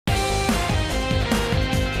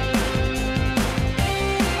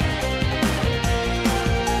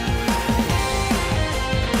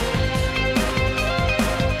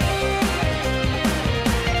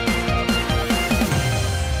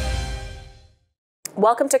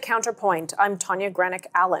Welcome to Counterpoint. I'm Tanya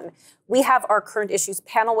Granick-Allen. We have our current issues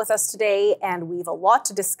panel with us today, and we have a lot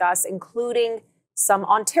to discuss, including some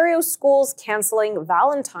Ontario schools cancelling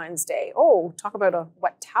Valentine's Day. Oh, talk about a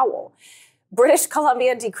wet towel. British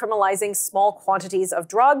Columbia decriminalizing small quantities of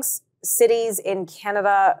drugs. Cities in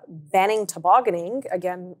Canada banning tobogganing.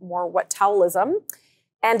 Again, more wet towelism.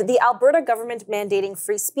 And the Alberta government mandating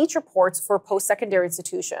free speech reports for post-secondary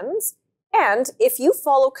institutions. And if you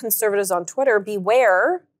follow Conservatives on Twitter,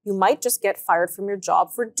 beware, you might just get fired from your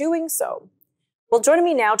job for doing so. Well, joining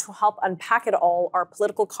me now to help unpack it all are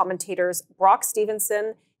political commentators Brock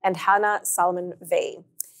Stephenson and Hannah Salamon-Vegh.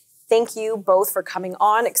 Thank you both for coming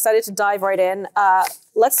on. Excited to dive right in.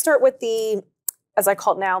 Let's start with the, as I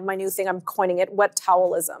call it now, my new thing, I'm coining it, wet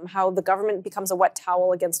towelism, how the government becomes a wet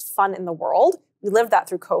towel against fun in the world. We lived that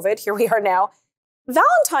through COVID. Here we are now.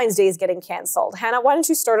 Valentine's Day is getting canceled. Hannah, why don't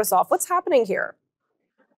you start us off? What's happening here?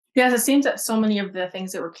 Yes, it seems that so many of the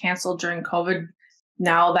things that were canceled during COVID,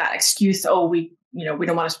 now that excuse, we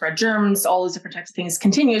don't want to spread germs, all those different types of things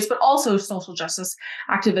continues, but also social justice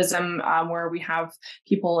activism, where we have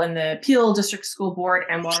people in the Peel District School Board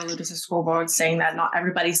and Waterloo District School Board saying that not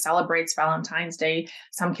everybody celebrates Valentine's Day.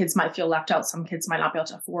 Some kids might feel left out. Some kids might not be able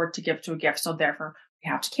to afford to give to a gift. So therefore, we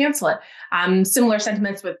have to cancel it. Similar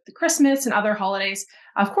sentiments with the Christmas and other holidays.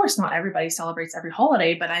 Of course, not everybody celebrates every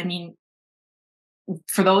holiday, but I mean,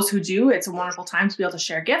 for those who do, it's a wonderful time to be able to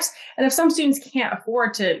share gifts. And if some students can't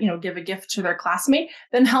afford to, give a gift to their classmate,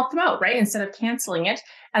 then help them out, right? Instead of canceling it.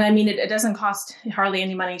 And I mean, it doesn't cost hardly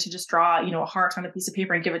any money to just draw, a heart on a piece of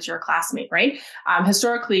paper and give it to your classmate, right?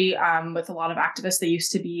 Historically, with a lot of activists, they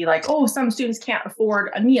used to be like, some students can't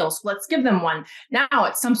afford a meal, so let's give them one. Now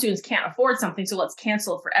it's some students can't afford something, so let's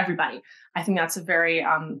cancel it for everybody. I think that's a very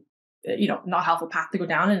not helpful path to go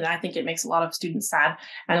down. And I think it makes a lot of students sad.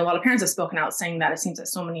 And a lot of parents have spoken out saying that it seems that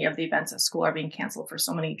so many of the events at school are being canceled for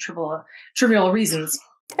so many trivial reasons.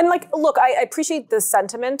 And look, I appreciate the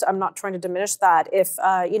sentiment. I'm not trying to diminish that. If,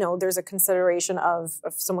 there's a consideration of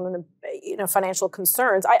someone in financial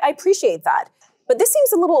concerns, I appreciate that. But this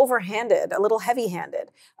seems a little overhanded, a little heavy-handed.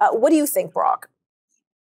 What do you think, Brock?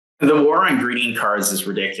 The war on greeting cards is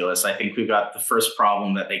ridiculous. I think we've got the first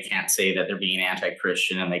problem that they can't say that they're being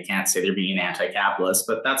anti-Christian and they can't say they're being anti-capitalist,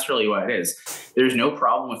 but that's really what it is. There's no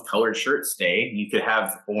problem with colored shirts day. You could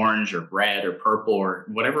have orange or red or purple or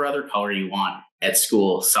whatever other color you want at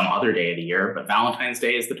school some other day of the year, but Valentine's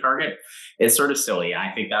Day is the target. It's sort of silly.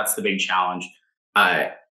 I think that's the big challenge.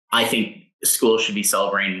 I think schools should be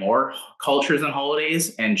celebrating more cultures and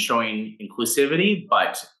holidays and showing inclusivity,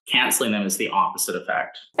 but canceling them is the opposite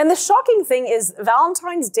effect. And the shocking thing is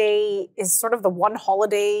Valentine's Day is sort of the one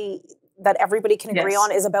holiday that everybody can agree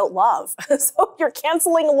on is about love. So you're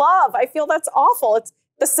canceling love. I feel that's awful.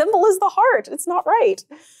 The symbol is the heart. It's not right.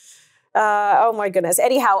 Oh my goodness.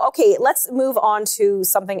 Anyhow, okay, let's move on to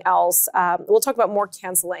something else. We'll talk about more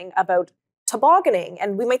canceling, about tobogganing,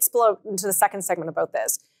 and we might spill out into the second segment about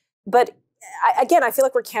this. But again, I feel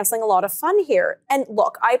like we're canceling a lot of fun here. And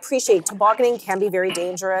look, I appreciate tobogganing can be very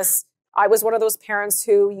dangerous. I was one of those parents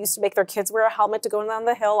who used to make their kids wear a helmet to go down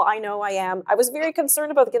the hill. I know I am. I was very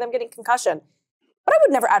concerned about them getting concussion. But I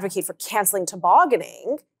would never advocate for canceling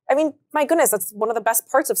tobogganing. I mean, my goodness, that's one of the best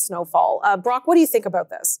parts of snowfall. Brock, what do you think about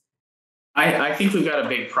this? I think we've got a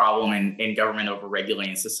big problem in government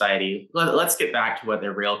over-regulating society. Let's get back to what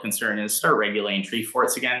their real concern is. Start regulating tree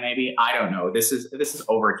forts again, maybe. I don't know. This is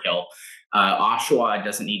overkill. Oshawa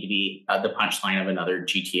doesn't need to be the punchline of another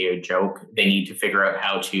GTA joke. They need to figure out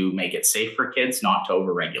how to make it safe for kids, not to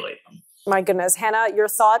over-regulate them. My goodness. Hannah, your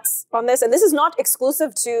thoughts on this? And this is not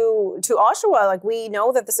exclusive to Oshawa. Like, we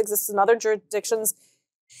know that this exists in other jurisdictions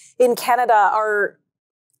in Canada.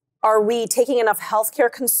 Are we taking enough healthcare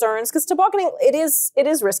concerns? Because tobogganing, it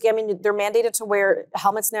is risky. I mean, they're mandated to wear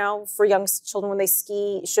helmets now for young children when they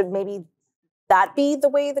ski. Should maybe that be the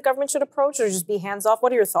way the government should approach, or just be hands off?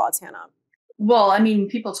 What are your thoughts, Hannah? Well, I mean,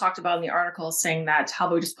 people talked about in the article saying that how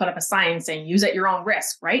about we just put up a sign saying use at your own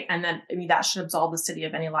risk, right? And then, I mean, that should absolve the city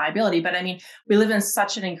of any liability. But I mean, we live in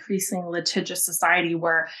such an increasingly litigious society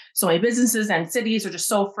where so many businesses and cities are just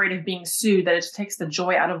so afraid of being sued that it just takes the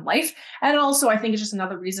joy out of life. And also, I think it's just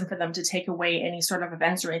another reason for them to take away any sort of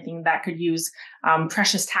events or anything that could use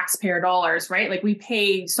precious taxpayer dollars, right? Like, we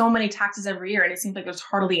pay so many taxes every year, and it seems like there's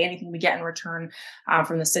hardly anything we get in return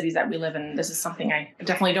from the cities that we live in. This is something I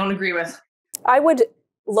definitely don't agree with. I would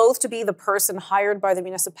loathe to be the person hired by the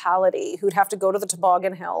municipality who'd have to go to the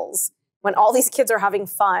toboggan hills when all these kids are having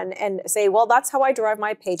fun and say, well, that's how I derive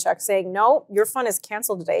my paycheck, saying, no, your fun is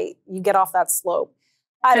canceled today. You get off that slope.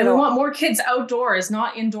 I don't know. We want more kids outdoors,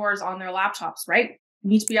 not indoors on their laptops, right? We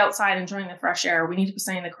need to be outside enjoying the fresh air. We need to be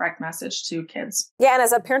sending the correct message to kids. Yeah, and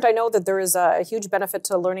as a parent, I know that there is a huge benefit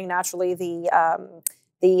to learning naturally the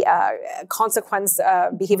consequence,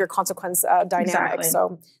 behavior consequence dynamic. Exactly.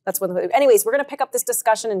 So that's one. Anyways, we're going to pick up this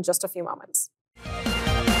discussion in just a few moments.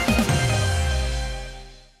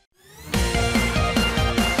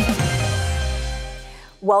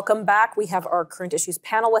 Welcome back. We have our current issues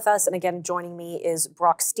panel with us. And again, joining me is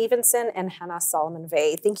Brock Stephenson and Hannah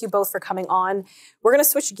Salamon-Vegh. Thank you both for coming on. We're going to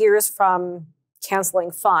switch gears from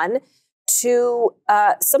canceling fun to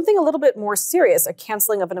something a little bit more serious, a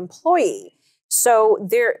canceling of an employee. So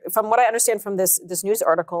there, from what I understand from this news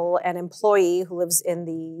article, an employee who lives in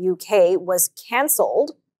the UK was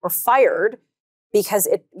canceled or fired because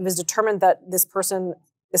it was determined that this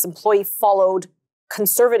employee followed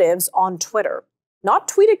conservatives on Twitter. Not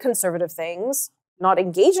tweeted conservative things, not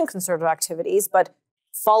engaged in conservative activities, but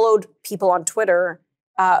followed people on Twitter.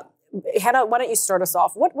 Hannah, why don't you start us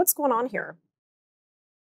off? What's going on here?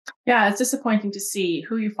 Yeah, it's disappointing to see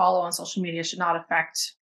who you follow on social media should not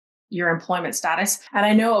affect your employment status. And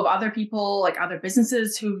I know of other people, like other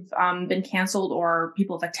businesses who've been canceled, or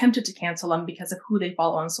people have attempted to cancel them because of who they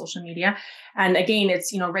follow on social media. And again,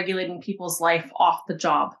 it's, regulating people's life off the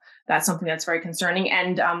job. That's something that's very concerning.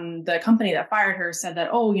 And the company that fired her said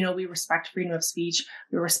that, we respect freedom of speech.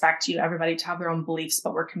 We respect, everybody to have their own beliefs,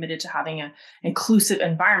 but we're committed to having an inclusive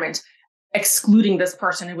environment, excluding this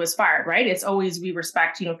person who was fired, right? It's always, we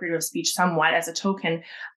respect, freedom of speech somewhat as a token,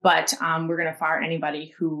 but we're going to fire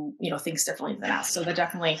anybody who, thinks differently than us. So they're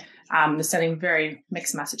definitely sending very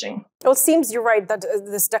mixed messaging. Well, it seems you're right that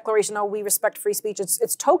this declaration, we respect free speech,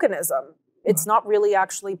 it's tokenism. It's not really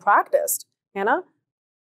actually practiced. Hannah?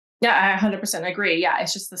 Yeah, I 100% agree. Yeah,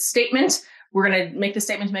 it's just the statement. We're going to make the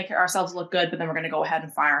statement to make ourselves look good, but then we're going to go ahead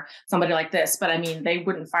and fire somebody like this. But I mean,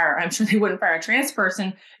 I'm sure they wouldn't fire a trans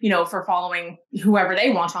person, for following whoever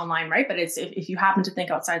they want online, right? But it's if you happen to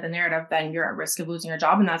think outside the narrative, then you're at risk of losing your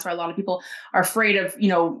job. And that's why a lot of people are afraid of,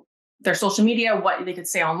 their social media, what they could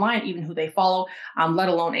say online, even who they follow, let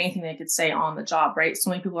alone anything they could say on the job, right?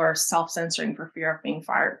 So many people are self-censoring for fear of being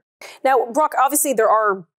fired. Now, Brock, obviously there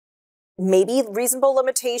are maybe reasonable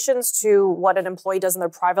limitations to what an employee does in their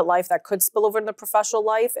private life that could spill over into professional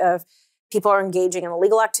life. If people are engaging in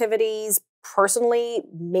illegal activities, personally,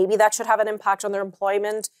 maybe that should have an impact on their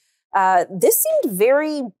employment. This seemed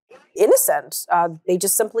very innocent. They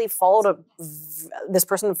just simply this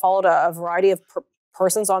person followed a variety of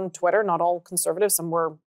persons on Twitter, not all conservative, some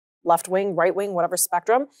were left-wing, right-wing, whatever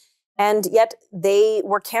spectrum, and yet they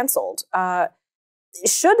were canceled.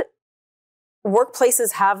 Should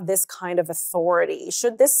workplaces have this kind of authority?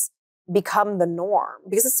 Should this become the norm?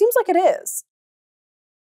 Because it seems like it is.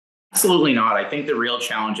 Absolutely not. I think the real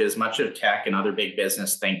challenge is much of tech and other big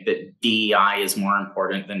business think that DEI is more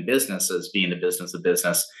important than businesses being the business of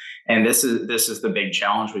business. And this is the big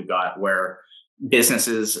challenge we've got, where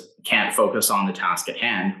businesses can't focus on the task at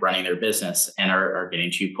hand, running their business, and are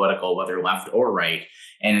getting too political, whether left or right.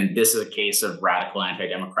 And this is a case of radical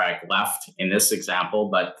anti-democratic left in this example,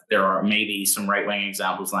 but there are maybe some right-wing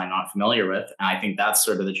examples that I'm not familiar with. And I think that's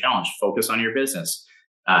sort of the challenge. Focus on your business.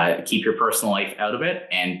 Keep your personal life out of it,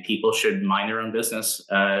 and people should mind their own business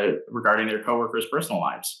regarding their coworkers' personal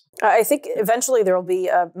lives. I think eventually there will be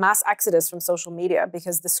a mass exodus from social media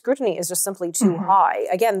because the scrutiny is just simply too high.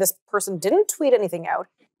 Again, this person didn't tweet anything out.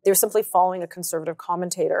 They were simply following a conservative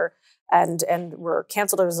commentator and were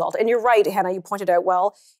canceled as a result. And you're right, Hannah, you pointed out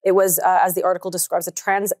well. It was, as the article describes, a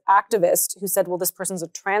trans activist who said, well, this person's a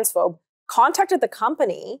transphobe, contacted the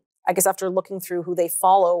company, I guess after looking through who they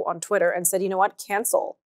follow on Twitter, and said, you know what,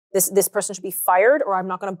 cancel. This person should be fired, or I'm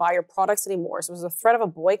not going to buy your products anymore. So it was a threat of a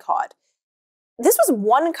boycott. This was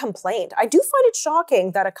one complaint. I do find it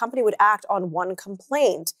shocking that a company would act on one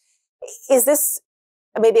complaint. Is this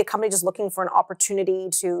maybe a company just looking for an opportunity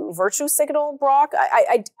to virtue signal, Brock?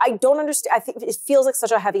 I don't understand. I think it feels like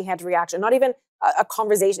such a heavy-handed reaction, not even a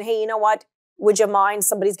conversation. Hey, you know what? Would you mind?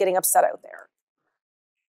 Somebody's getting upset out there.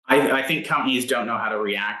 I think companies don't know how to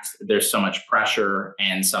react. There's so much pressure,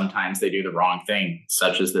 and sometimes they do the wrong thing,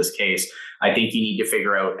 such as this case. I think you need to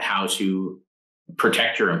figure out how to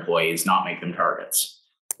protect your employees, not make them targets.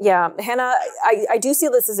 Yeah, Hannah, I do see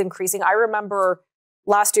this is increasing. I remember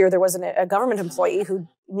last year there was a government employee who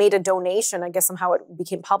made a donation, I guess somehow it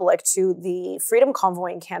became public, to the Freedom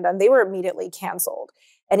Convoy in Canada, and they were immediately canceled.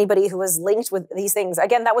 Anybody who was linked with these things,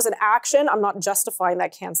 again, that was an action. I'm not justifying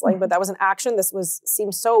that canceling, but that was an action. This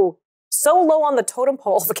seemed so low on the totem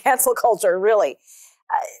pole of cancel culture, really.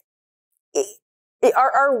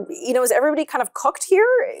 Is everybody kind of cooked here?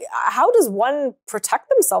 How does one protect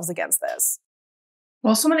themselves against this?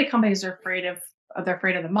 Well, so many companies are afraid of they're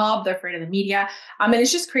afraid of the mob, they're afraid of the media. And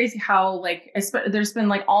it's just crazy how like there's been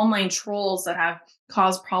like online trolls that have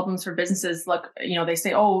caused problems for businesses. Look, they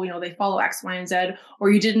say, oh, they follow X, Y, and Z,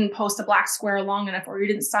 or you didn't post a black square long enough, or you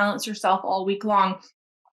didn't silence yourself all week long.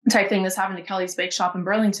 Type thing that's happened to Kelly's Bake Shop in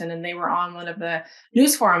Burlington, and they were on one of the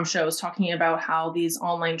news forum shows talking about how these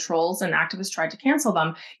online trolls and activists tried to cancel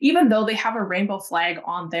them, even though they have a rainbow flag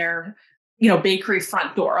on their bakery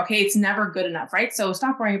front door. Okay, it's never good enough, right? So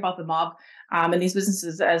stop worrying about the mob. And these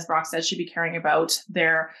businesses, as Brock said, should be caring about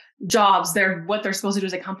their jobs, what they're supposed to do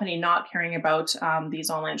as a company, not caring about these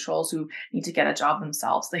online trolls who need to get a job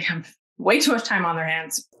themselves. They have way too much time on their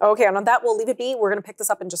hands. Okay, and on that, we'll leave it be. We're going to pick this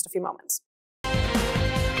up in just a few moments.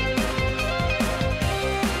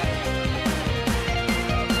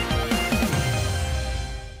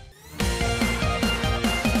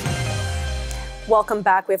 Welcome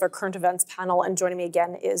back. We have our current events panel, and joining me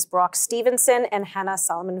again is Brock Stephenson and Hannah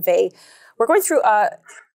Salamon-Vegh. We're going through a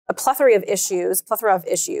plethora of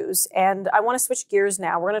issues, and I want to switch gears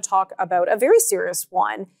now. We're going to talk about a very serious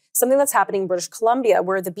one, something that's happening in British Columbia,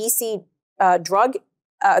 where the BC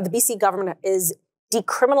government is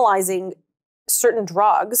decriminalizing certain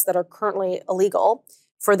drugs that are currently illegal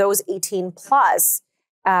for those 18 plus.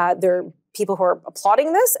 There are people who are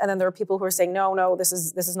applauding this, and then there are people who are saying, no, this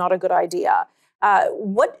is not a good idea.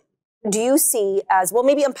 What do you see as, well,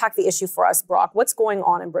 maybe unpack the issue for us, Brock. What's going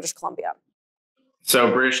on in British Columbia?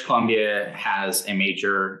 So British Columbia has a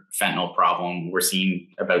major fentanyl problem. We're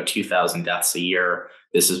seeing about 2,000 deaths a year.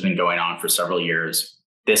 This has been going on for several years.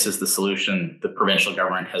 This is the solution the provincial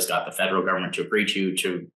government has got the federal government to agree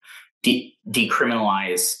to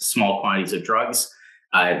decriminalize small quantities of drugs.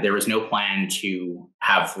 There was no plan to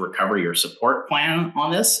have recovery or support plan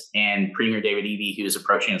on this. And Premier David Eby, who is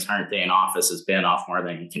approaching his 100th day in office, has been off more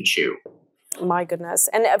than he can chew. My goodness.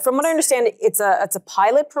 And from what I understand, it's a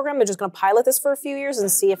pilot program. They're just going to pilot this for a few years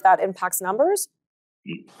and see if that impacts numbers.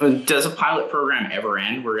 Does a pilot program ever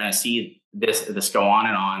end? We're going to see this go on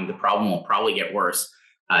and on. The problem will probably get worse.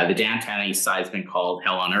 The downtown east side has been called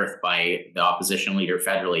hell on earth by the opposition leader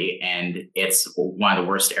federally, and it's one of the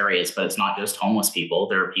worst areas. But it's not just homeless people.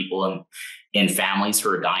 There are people in families who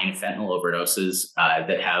are dying of fentanyl overdoses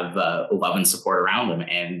that have love and support around them,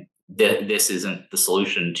 and this isn't the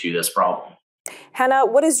solution to this problem. Hannah,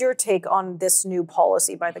 what is your take on this new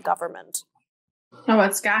policy by the government? Oh,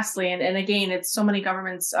 it's ghastly. And again, it's so many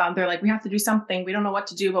governments, they're like, we have to do something. We don't know what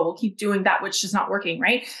to do, but we'll keep doing that, which is not working,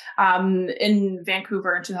 right? In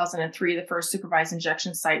Vancouver in 2003, the first supervised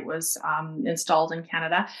injection site was installed in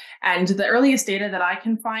Canada. And the earliest data that I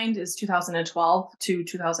can find is 2012 to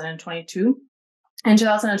 2022. In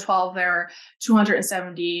 2012, there were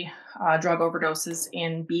 270 drug overdoses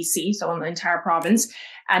in BC, so in the entire province.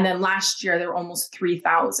 And then last year, there were almost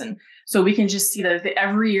 3,000. So we can just see that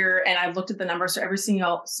every year, and I've looked at the numbers, so every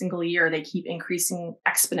single year, they keep increasing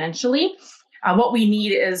exponentially. What we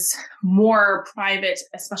need is more private,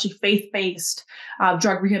 especially faith-based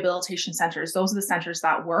drug rehabilitation centers. Those are the centers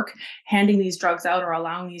that work. Handing these drugs out or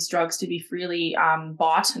allowing these drugs to be freely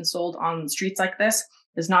bought and sold on streets like this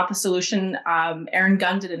is not the solution. Aaron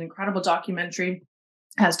Gunn did an incredible documentary,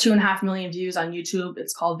 has 2.5 million views on YouTube.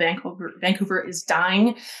 It's called Vancouver is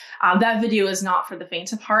Dying. That video is not for the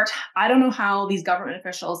faint of heart. I don't know how these government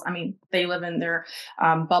officials, they live in their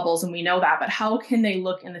bubbles and we know that, but how can they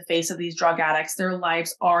look in the face of these drug addicts? Their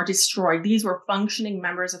lives are destroyed. These were functioning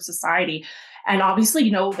members of society. And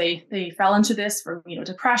obviously, they fell into this for,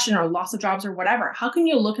 depression or loss of jobs or whatever. How can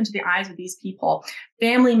you look into the eyes of these people,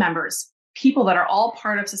 family members, people that are all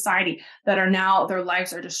part of society that are now, their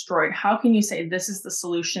lives are destroyed? How can you say this is the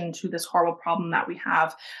solution to this horrible problem that we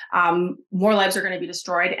have? More lives are going to be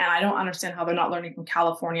destroyed. And I don't understand how they're not learning from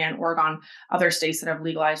California and Oregon, other states that have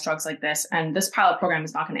legalized drugs like this. And this pilot program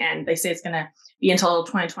is not going to end. They say it's going to be until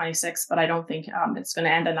 2026, but I don't think it's going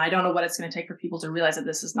to end. And I don't know what it's going to take for people to realize that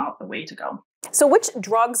this is not the way to go. So which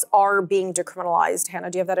drugs are being decriminalized,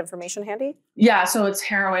 Hannah? Do you have that information handy? Yeah, so it's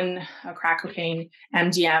heroin, crack cocaine,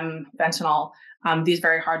 MDM, fentanyl, these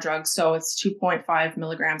very hard drugs. So it's 2.5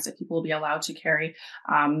 milligrams that people will be allowed to carry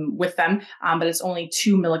with them. But it's only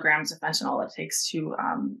 2 milligrams of fentanyl it takes to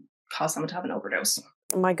cause someone to have an overdose.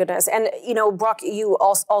 My goodness. And, Brock, you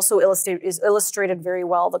also illustrated very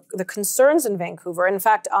well the concerns in Vancouver. In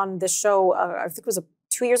fact, on this show, I think it was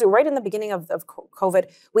 2 years ago, right in the beginning of COVID,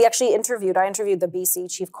 I interviewed the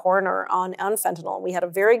BC chief coroner on fentanyl. And we had a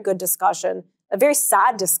very good discussion, a very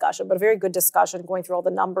sad discussion, but a very good discussion going through all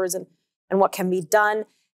the numbers and what can be done.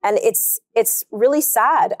 And it's really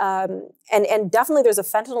sad. And definitely there's a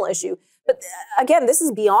fentanyl issue. But again, this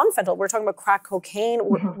is beyond fentanyl. We're talking about crack cocaine.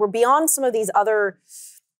 We're beyond some of these other,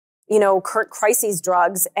 current crises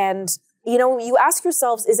drugs. And you ask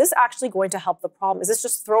yourselves, is this actually going to help the problem? Is this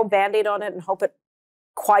just throw a Band-Aid on it and hope it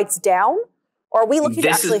quiets down? Or are we looking to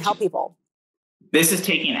actually help people? This is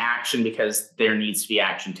taking action because there needs to be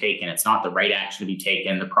action taken. It's not the right action to be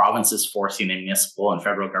taken. The province is forcing the municipal and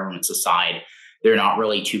federal governments aside. They're not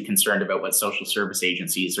really too concerned about what social service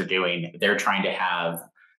agencies are doing. They're trying to have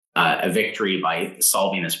a victory by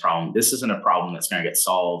solving this problem. This isn't a problem that's going to get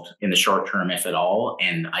solved in the short term, if at all.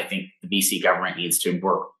 And I think the BC government needs to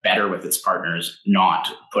work better with its partners,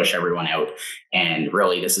 not push everyone out. And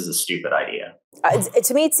really, this is a stupid idea.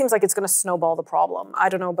 To me, it seems like it's going to snowball the problem. I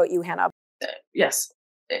don't know about you, Hannah. Yes,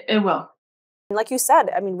 it will. And like you said,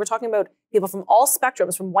 I mean, we're talking about people from all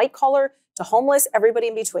spectrums, from white collar to homeless, everybody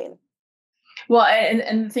in between. Well,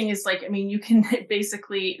 and the thing is, like, I mean, you can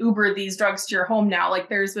basically Uber these drugs to your home now. Like,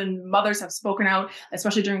 there's been mothers have spoken out,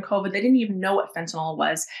 especially during COVID. They didn't even know what fentanyl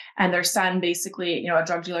was. And their son basically, a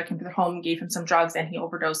drug dealer came to their home, gave him some drugs, and he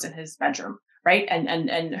overdosed in his bedroom. Right.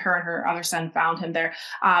 And her other son found him there.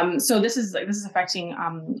 So this is affecting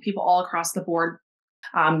people all across the board.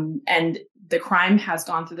 And the crime has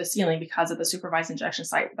gone through the ceiling because of the supervised injection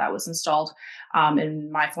site that was installed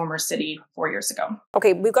in my former city 4 years ago.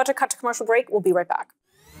 Okay, we've got to cut to commercial break. We'll be right back.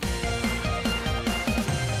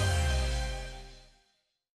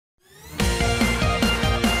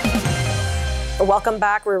 Welcome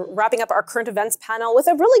back. We're wrapping up our current events panel with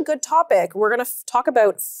a really good topic. We're going to talk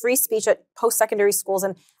about free speech at post-secondary schools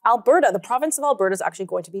in Alberta. The province of Alberta is actually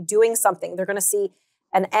going to be doing something. They're going to see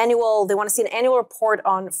they want to see an annual report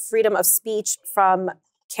on freedom of speech from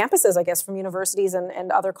campuses, I guess, from universities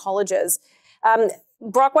and other colleges.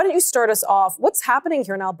 Brock, why don't you start us off? What's happening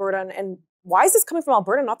here in Alberta, and why is this coming from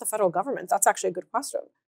Alberta, not the federal government? That's actually a good question.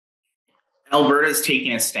 Alberta is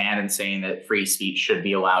taking a stand and saying that free speech should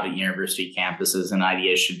be allowed at university campuses and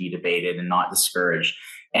ideas should be debated and not discouraged.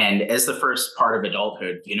 And as the first part of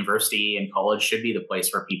adulthood, university and college should be the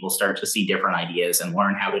place where people start to see different ideas and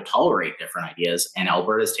learn how to tolerate different ideas. And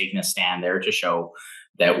Alberta is taking a stand there to show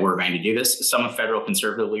that we're going to do this. Some of federal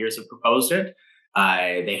conservative leaders have proposed it.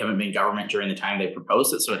 They haven't been government during the time they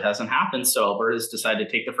proposed it, so it hasn't happened. So Alberta's decided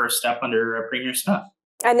to take the first step under Premier Smith.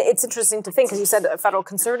 And it's interesting to think, because you said federal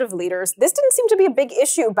conservative leaders, this didn't seem to be a big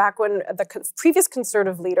issue back when the previous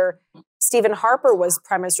conservative leader, Stephen Harper, was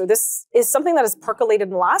Prime Minister. This is something that has percolated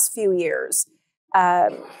in the last few years,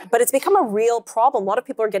 but it's become a real problem. A lot of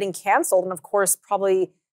people are getting canceled. And of course,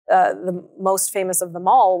 probably the most famous of them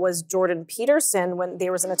all was Jordan Peterson, when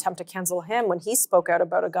there was an attempt to cancel him when he spoke out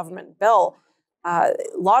about a government bill. A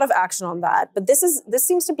lot of action on that. But this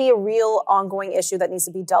seems to be a real ongoing issue that needs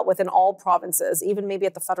to be dealt with in all provinces, even maybe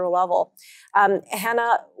at the federal level.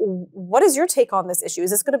 Hannah, what is your take on this issue? Is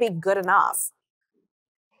this going to be good enough?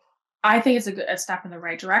 I think it's a step in the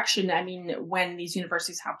right direction. I mean, when these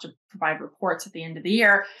universities have to provide reports at the end of the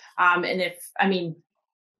year,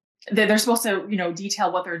 they're supposed to,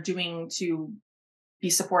 detail what they're doing to be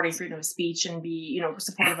supporting freedom of speech and be,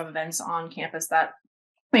 supportive of events on campus that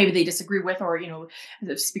maybe they disagree with, or,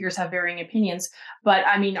 the speakers have varying opinions. But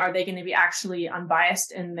I mean, are they going to be actually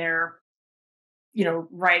unbiased in their,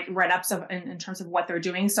 write-ups in terms of what they're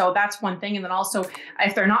doing? So that's one thing. And then also,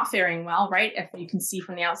 if they're not faring well, right, if you can see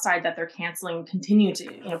from the outside that they're continue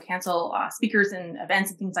to cancel speakers and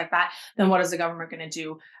events and things like that, then what is the government going to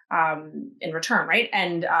do in return, right?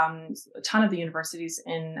 And a ton of the universities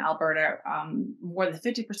in Alberta, more than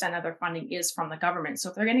 50% of their funding is from the government. So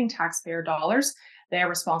if they're getting taxpayer dollars, they are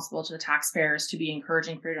responsible to the taxpayers to be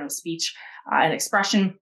encouraging freedom of speech and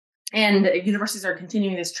expression. And universities are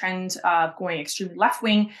continuing this trend of going extremely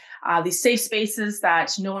left-wing, these safe spaces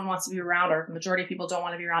that no one wants to be around, or the majority of people don't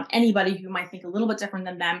want to be around anybody who might think a little bit different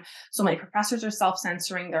than them. So many professors are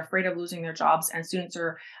self-censoring. They're afraid of losing their jobs, and students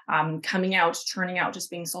are turning out, just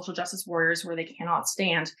being social justice warriors where they cannot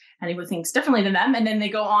stand anyone who thinks differently than them. And then they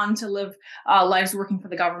go on to live lives working for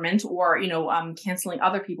the government, or, canceling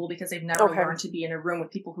other people because they've never learned to be in a room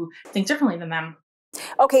with people who think differently than them.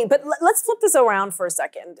 Okay, but let's flip this around for a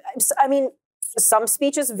second. I mean, some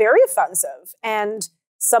speech is very offensive, and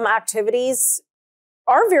some activities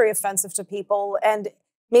are very offensive to people. And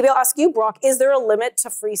maybe I'll ask you, Brock, is there a limit to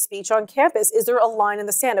free speech on campus? Is there a line in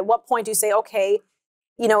the sand? At what point do you say, okay,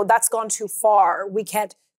 that's gone too far.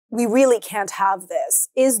 We really can't have this.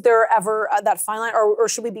 Is there ever that fine line, or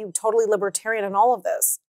should we be totally libertarian in all of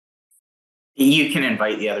this? You can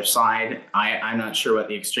invite the other side. I'm not sure what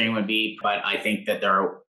the extreme would be, but I think that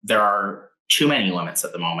there are too many limits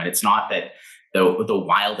at the moment. It's not that the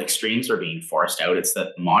wild extremes are being forced out. It's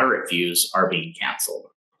that moderate views are being canceled.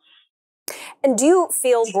 And do you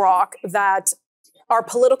feel, Brock, that our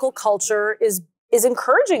political culture is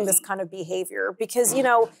encouraging this kind of behavior? Because,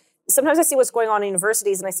 sometimes I see what's going on in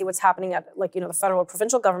universities and I see what's happening at the federal,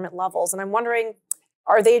 provincial government levels. And I'm wondering,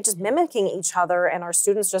 are they just mimicking each other and are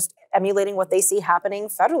students just emulating what they see happening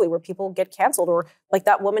federally where people get canceled? Or like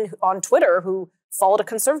that woman on Twitter who followed a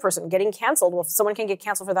conservative person getting canceled. Well, if someone can get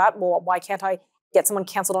canceled for that, well, why can't I get someone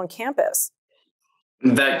canceled on campus?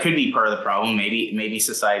 That could be part of the problem. Maybe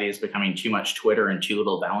society is becoming too much Twitter and too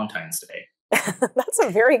little Valentine's Day. That's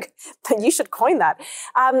you should coin that.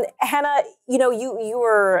 Hannah, you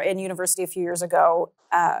were in university a few years ago.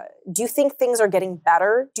 Do you think things are getting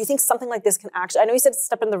better? Do you think something like this can actually, I know you said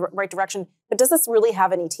step in the right direction, but does this really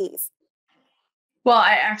have any teeth? Well,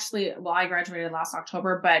 I graduated last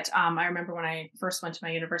October, but I remember when I first went to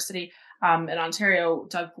my university in Ontario,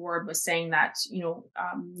 Doug Ford was saying that,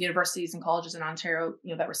 universities and colleges in Ontario,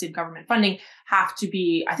 that receive government funding have to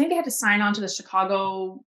be, I think they had to sign on to the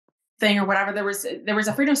Chicago thing or whatever. There was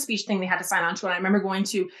a freedom of speech thing they had to sign on to. And I remember going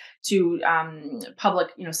to public,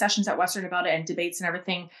 sessions at Western about it and debates and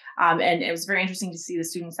everything. And it was very interesting to see the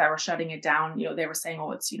students that were shutting it down. They were saying,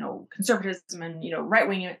 oh, it's, conservatism and,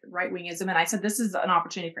 right-wingism. And I said, this is an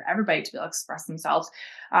opportunity for everybody to be able to express themselves.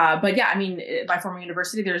 But yeah, I mean, my former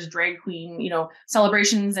university, there's drag queen,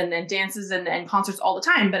 celebrations and dances and concerts all the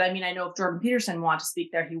time. But I mean, I know if Jordan Peterson wanted to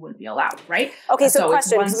speak there, he wouldn't be allowed, right? Okay, so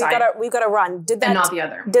question, we've got to run. Did that, and not the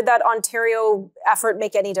other. Did that Ontario effort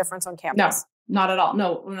make any difference on campus? No, not at all.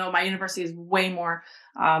 No, my university is way more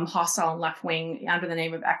hostile and left-wing under the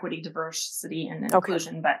name of equity, diversity, and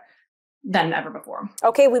inclusion, but than ever before.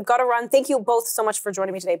 Okay, we've got to run. Thank you both so much for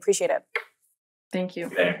joining me today. Appreciate it. Thank you.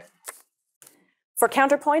 Okay. For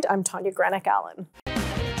Counterpoint, I'm Tanya Granick-Allen.